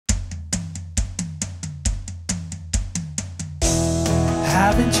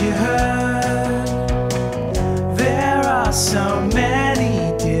Haven't you heard? There are so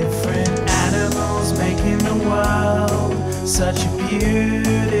many different animals making the world such a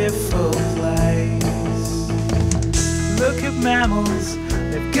beautiful place. Look at mammals,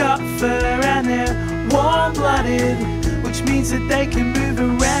 they've got fur and they're warm-blooded, which means that they can move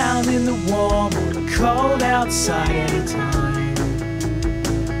around in the warm or the cold outside anytime.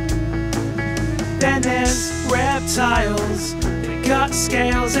 Then there's reptiles, they've got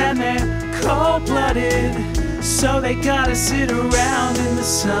scales and they're cold-blooded, so they gotta sit around in the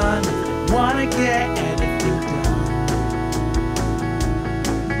sun if they wanna get anything done.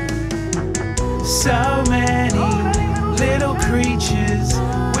 So many little creatures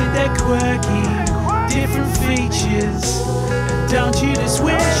with their quirky, different features. Don't you just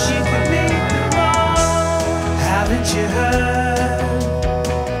wish you could meet them all? Haven't you heard?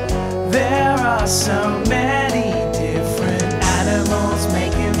 There are so many different animals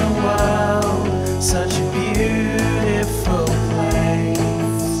making the world such a beautiful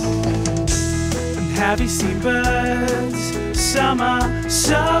place. And have you seen birds? Some are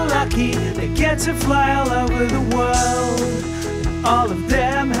so lucky they get to fly all over the world. And all of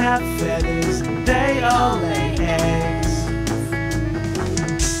them have feathers and they all lay eggs.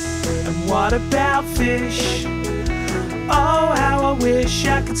 And what about fish? Oh, how I wish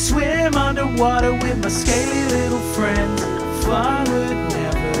I could swim underwater with my scaly little friends. Fun would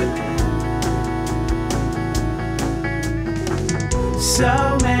never end.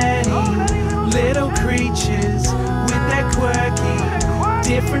 So many little creatures with their quirky,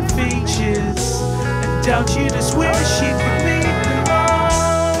 different features. And don't you just wish you could meet them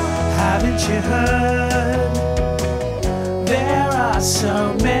all? Haven't you heard? There are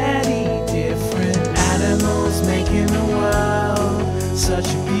so many different animals making the world such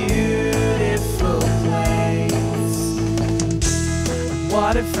a beautiful place.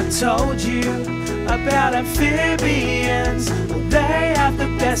 What if I told you about amphibians? Well, they have the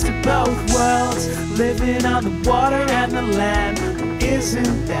best of both worlds, living on the water and the land.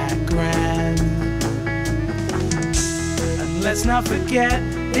 Isn't that grand? And let's not forget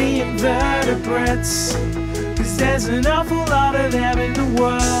the invertebrates, 'cause there's an awful lot of them in the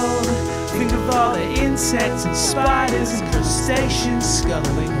world. Think of all the insects and spiders and crustaceans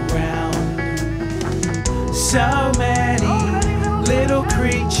scuttling around. So many little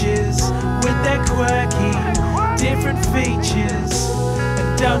creatures with their quirky, different features.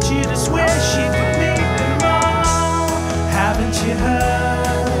 And don't you just wish you could meet them all? Haven't you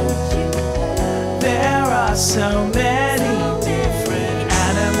heard? There are so many different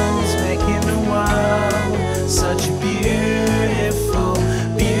animals making the world such a beautiful,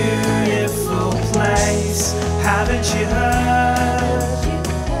 beautiful place. Haven't you heard?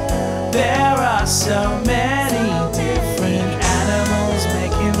 There are so many different animals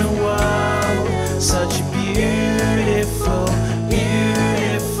making the world such a beautiful,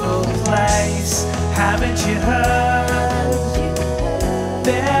 beautiful place. Haven't you heard?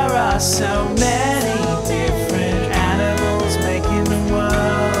 There are so many different animals making the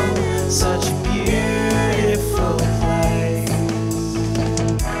world such a beautiful place.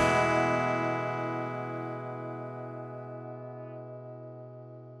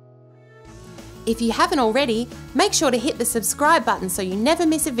 If you haven't already, make sure to hit the subscribe button so you never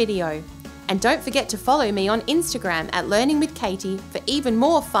miss a video. And don't forget to follow me on Instagram at Learning with Katy for even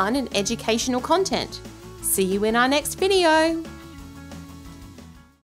more fun and educational content. See you in our next video.